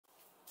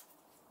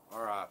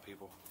Alright,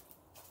 people.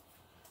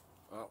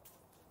 Well,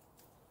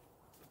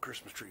 the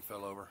Christmas tree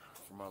fell over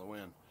from all the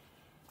wind.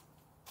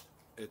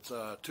 It's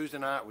Tuesday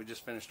night. We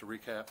just finished a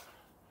recap.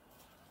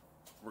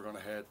 We're going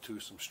to head to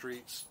some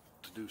streets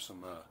to do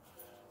some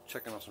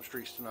checking on some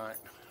streets tonight.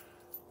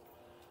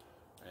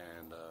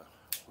 And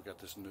we got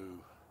this new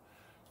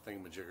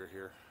thingamajigger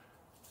here.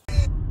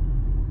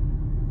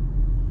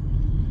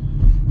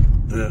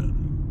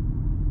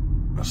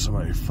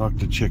 Somebody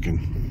fucked a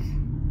chicken.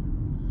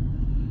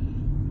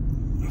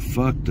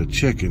 Fucked a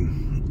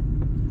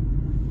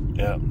chicken.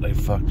 Yeah, they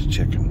fucked a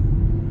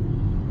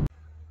chicken.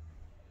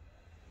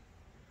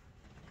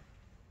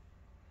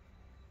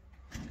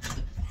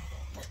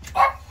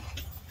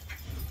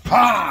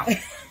 Ah!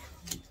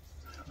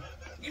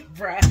 You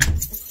brat.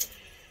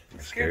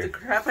 Scared the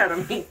crap out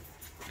of me.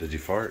 Did you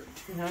fart?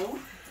 No.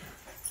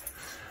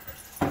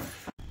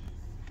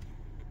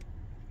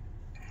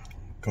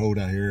 Cold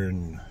out here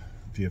in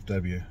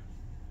DFW.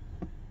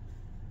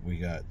 We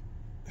got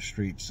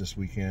streets this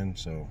weekend,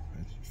 so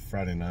it's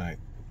Friday night.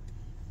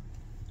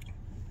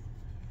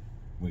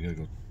 We gotta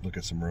go look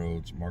at some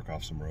roads, mark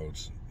off some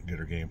roads, get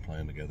our game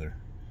plan together.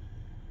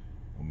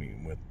 I'm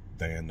meeting with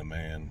Dan the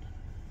man,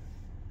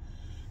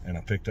 and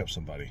I picked up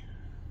somebody,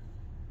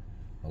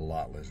 a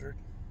lot lizard.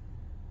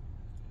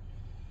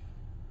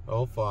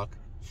 Oh fuck.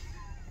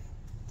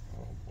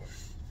 Oh boy.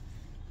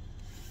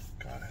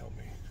 God help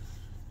me.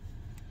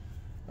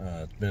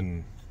 It's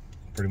been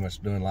pretty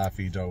much doing live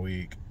feeds all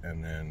week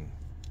and then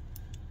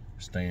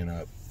staying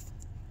up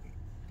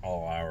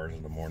all hours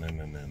of the morning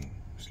and then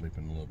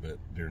sleeping a little bit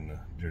during the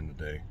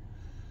day.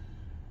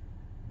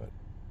 But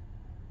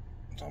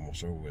it's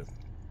almost over with.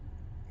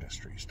 Got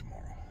streets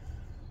tomorrow.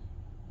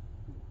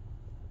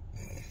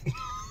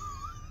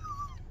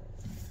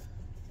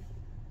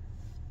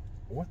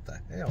 What the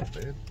hell,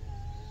 dude?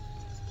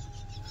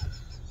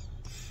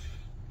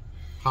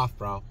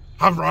 Hofbrau.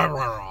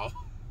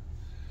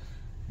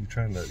 You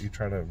trying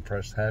to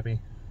impress Happy?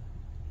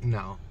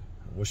 No.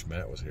 I wish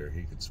Matt was here.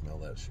 He could smell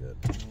that shit.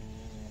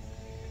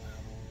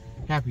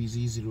 Happy's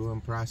easy to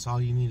impress.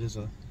 All you need is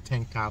a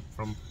tank top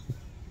from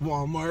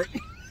Walmart.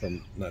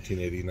 From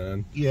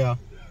 1989? Yeah.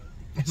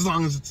 As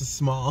long as it's a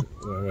small.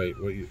 Well, wait,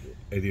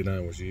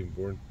 89, was you even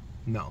born?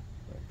 No.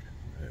 Okay,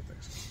 I didn't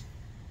think so.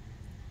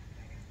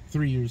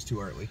 3 years too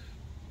early.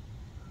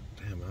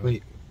 Damn,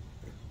 Wait.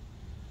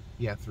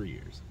 Yeah, 3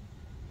 years.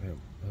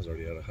 Damn, I was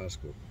already out of high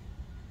school.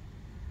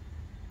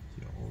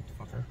 You old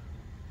fucker.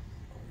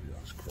 Oh, yeah,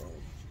 it's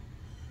chrome.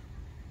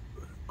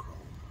 Chrome.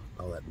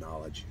 All that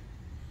knowledge.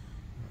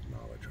 That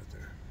knowledge right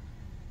there.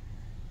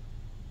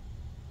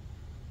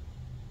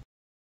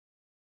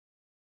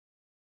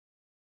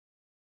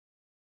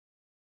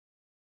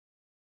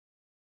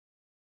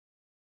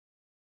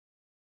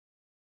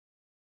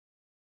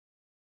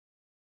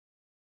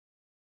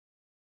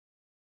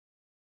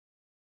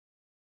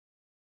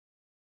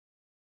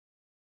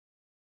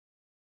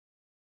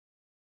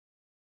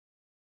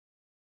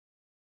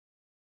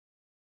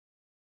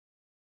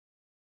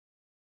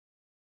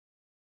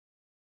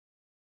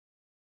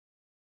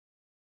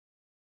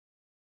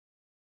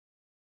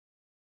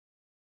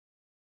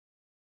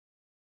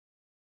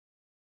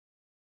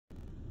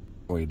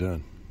 What are you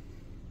doing?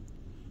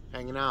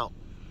 Hanging out.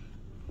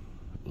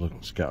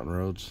 Looking, scouting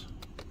roads.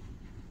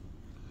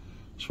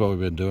 That's what we've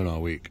been doing all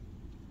week.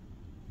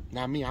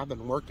 Not me, I've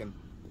been working.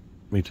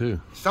 Me too.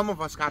 Some of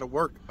us gotta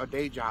work a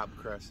day job,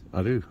 Chris.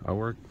 I do. I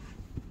work.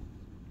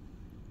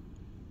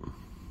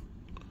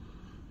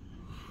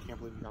 Can't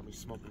believe you got me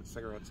smoking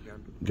cigarettes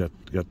again.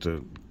 Got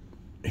the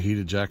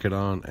heated jacket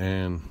on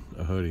and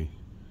a hoodie.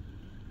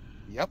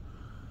 Yep.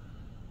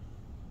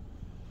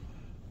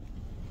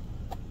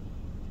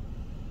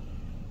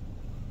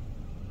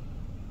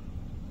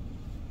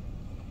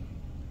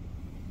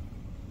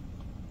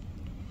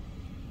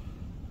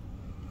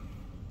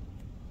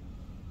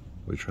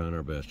 We're trying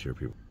our best here,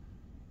 people.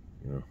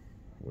 You know,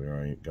 we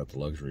already got the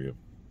luxury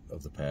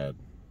of the pad.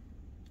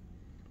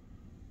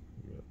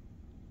 You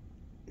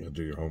gotta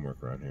do your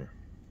homework around here.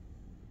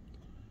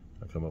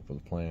 I come up with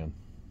a plan.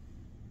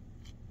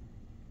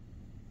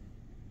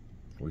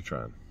 We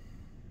trying.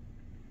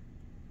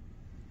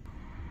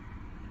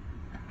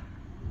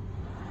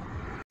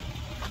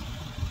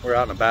 We're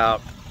out and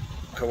about.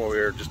 Come over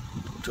here just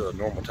to a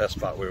normal test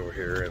spot way over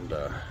here, and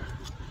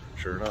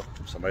sure enough,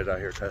 somebody's out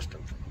here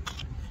testing.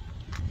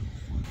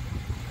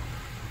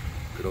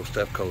 Good old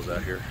Steph Cole's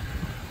out here.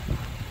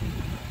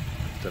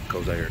 Steph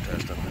Cole's out here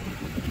testing.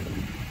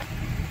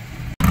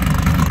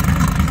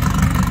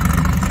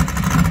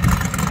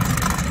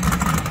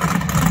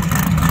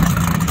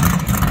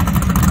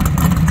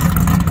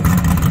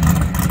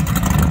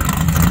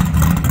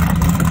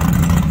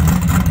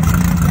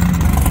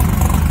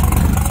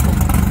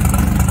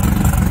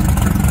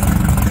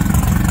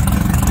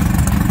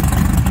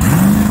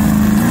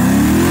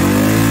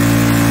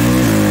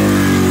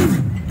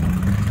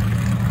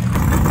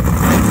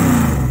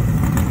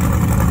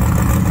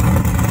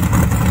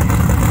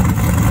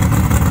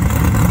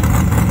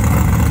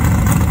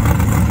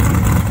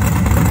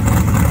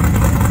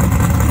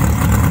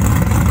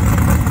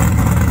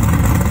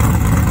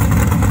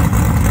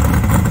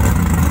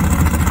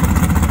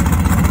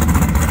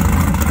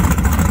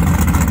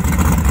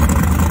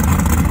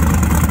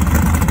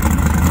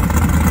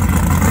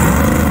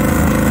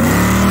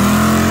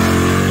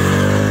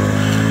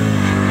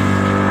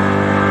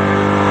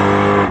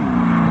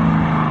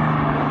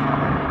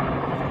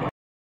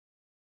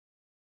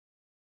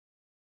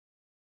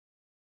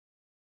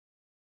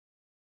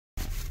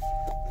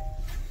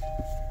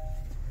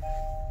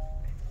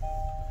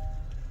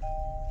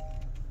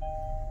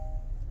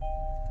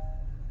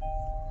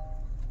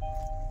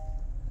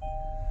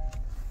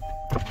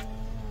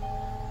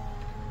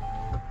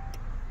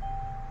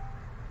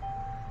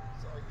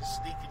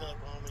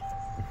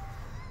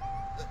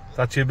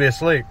 Thought you'd be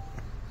asleep.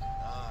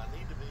 I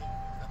need to be.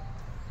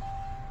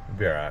 You'll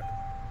be alright.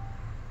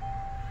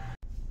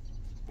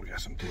 We got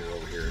some deer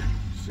over here.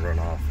 Just run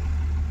off.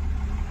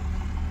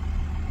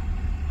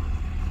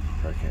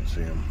 Probably can't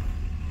see them.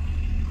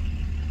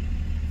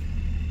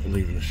 They're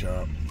leaving the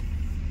shop.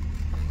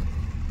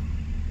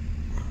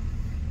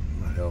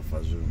 Not hell if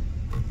I zoom.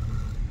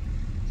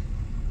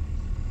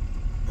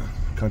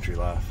 Country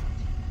life.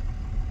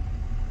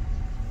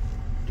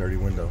 Dirty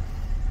window.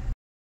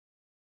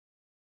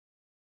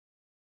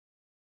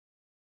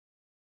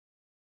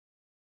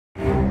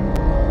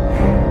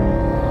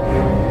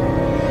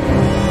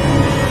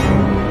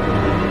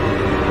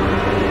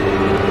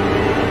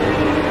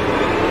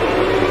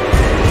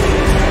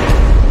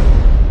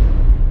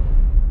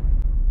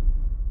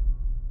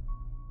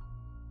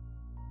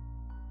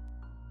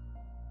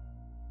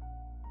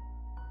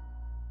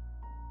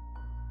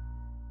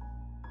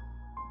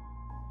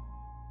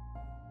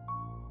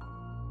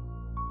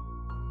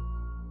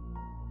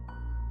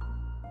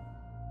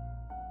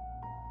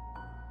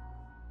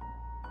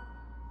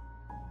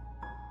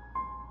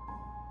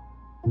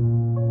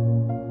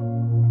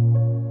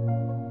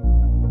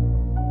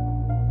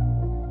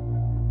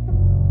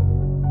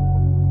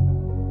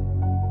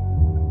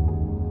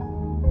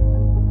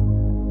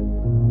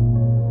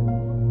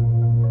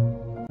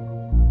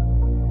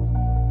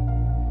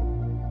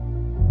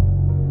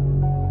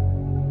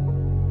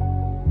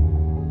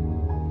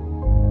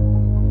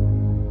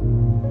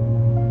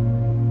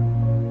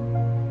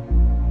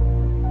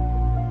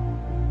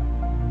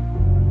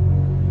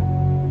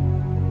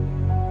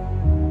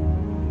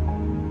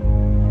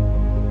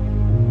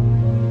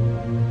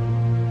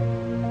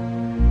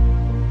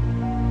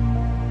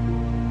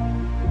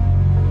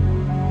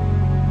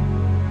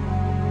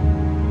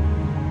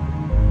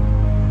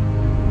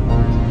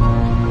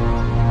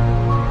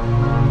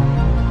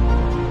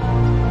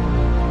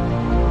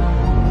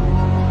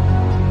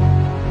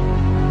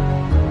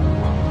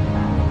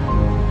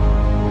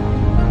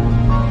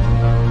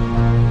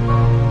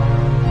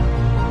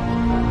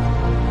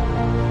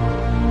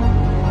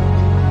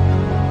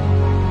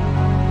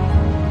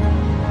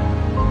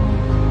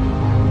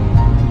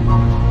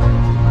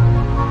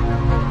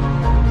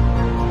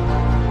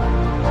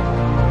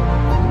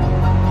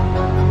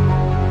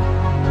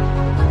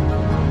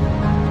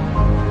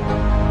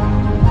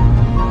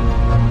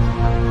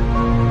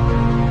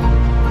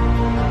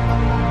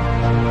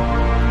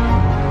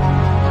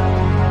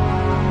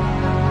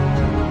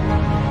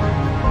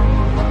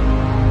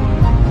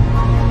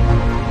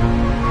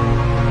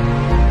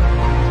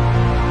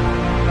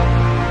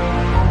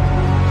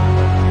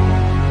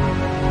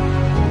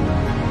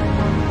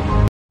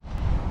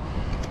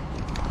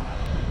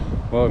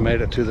 Well, we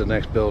made it to the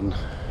next building.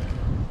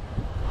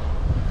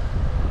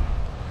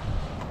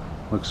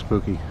 Looks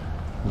spooky.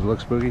 Does it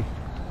look spooky?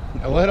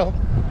 A little.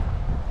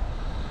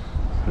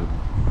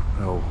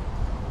 Oh.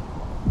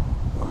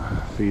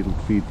 Feed,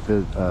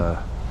 no,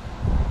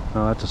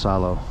 that's a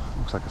silo.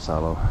 Looks like a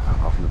silo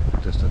off in the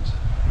distance.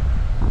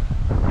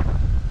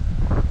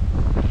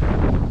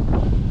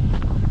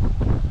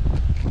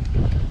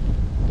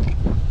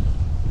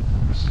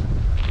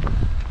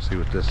 Let's see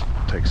what this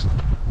takes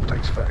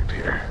effect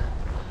here.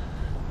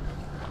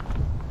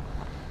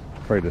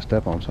 Afraid to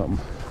step on something.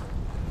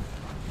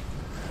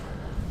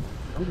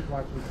 I'm just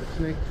watching for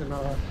snakes and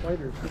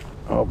spiders.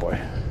 Oh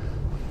boy.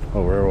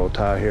 Oh, railroad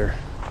tie here.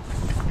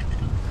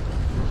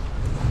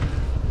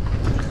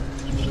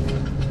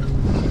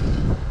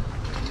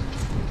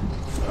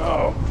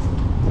 Oh.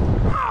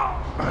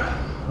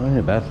 Oh,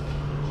 ain't bad.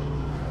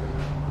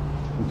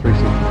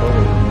 360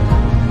 photos.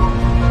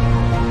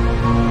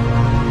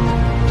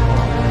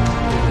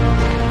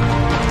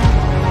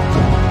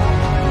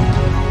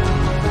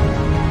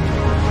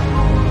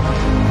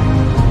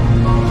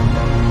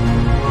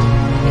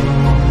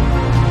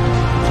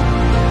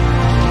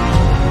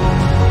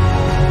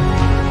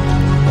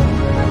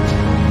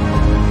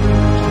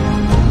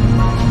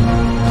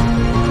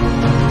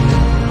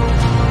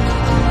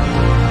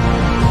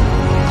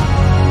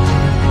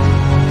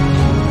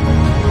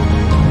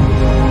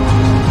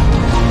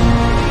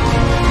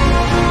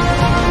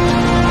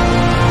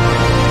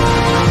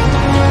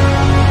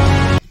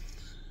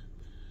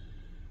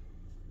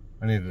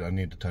 I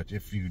need to touch.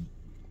 If you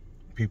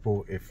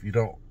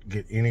don't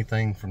get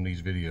anything from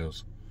these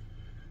videos,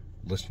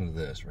 listen to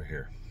this right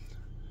here.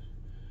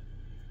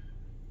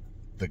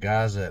 The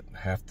guys that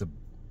have to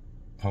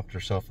pump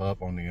themselves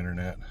up on the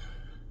internet,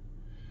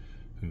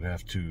 who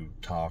have to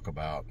talk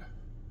about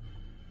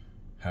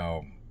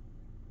how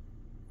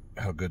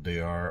good they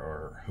are,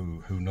 or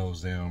who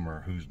knows them,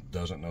 or who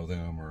doesn't know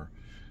them, or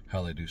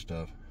how they do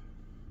stuff,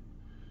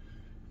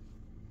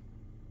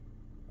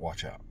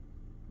 watch out,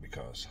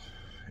 because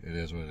it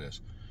is what it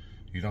is.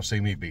 You don't see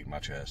me beating my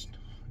chest.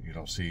 You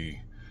don't see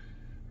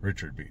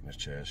Richard beating his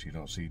chest. You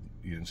didn't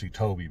see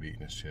Toby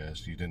beating his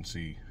chest. You didn't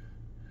see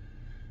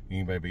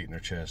anybody beating their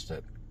chest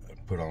that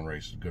put on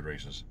races, good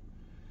races.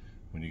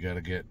 When you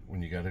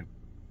gotta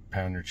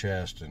pound your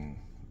chest and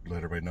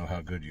let everybody know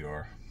how good you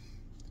are,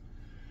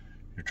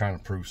 you're trying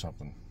to prove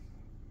something.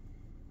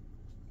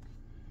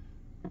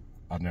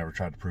 I've never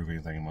tried to prove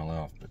anything in my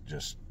life, but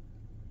just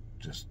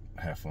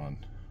have fun.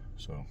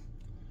 So,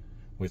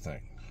 we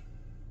think.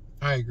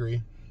 I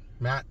agree.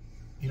 Matt,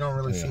 you don't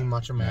really see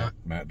much of Matt.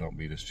 Matt don't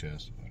beat his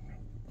chest.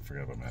 I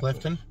forgot about Matt.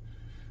 Clifton?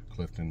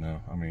 Clifton,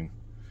 no. I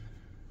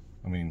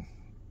mean,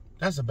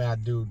 that's a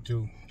bad dude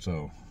too.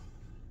 So,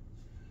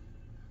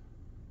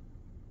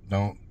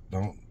 don't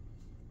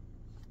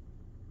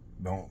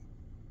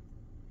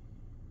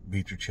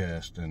beat your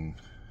chest and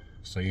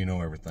say you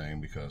know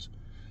everything, because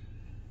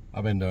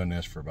I've been doing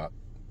this for about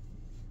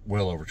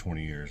well over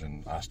 20 years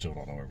and I still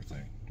don't know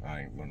everything.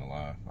 I ain't gonna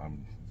lie.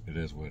 It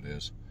is what it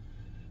is.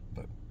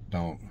 But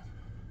don't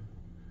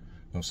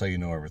say you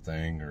know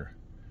everything, or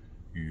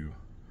you.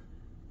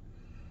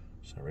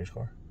 Is that a race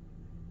car?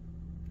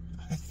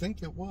 I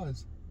think it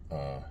was.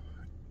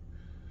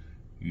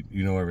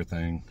 You know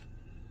everything,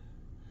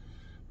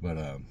 but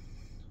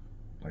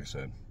like I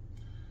said,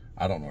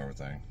 I don't know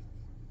everything.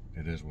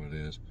 It is what it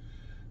is.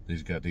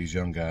 These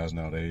young guys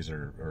nowadays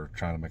are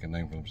trying to make a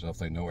name for themselves.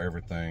 They know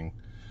everything.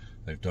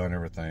 They've done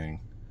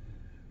everything.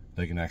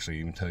 They can actually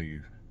even tell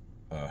you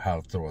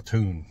how to throw a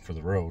tune for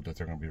the road that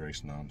they're going to be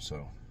racing on.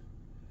 So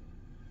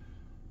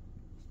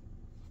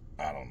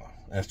I don't know.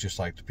 That's just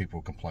like the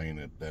people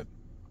complain that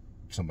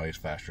somebody's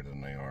faster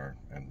than they are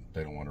and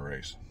they don't want to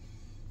race.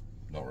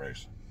 Don't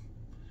race.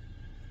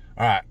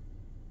 All right.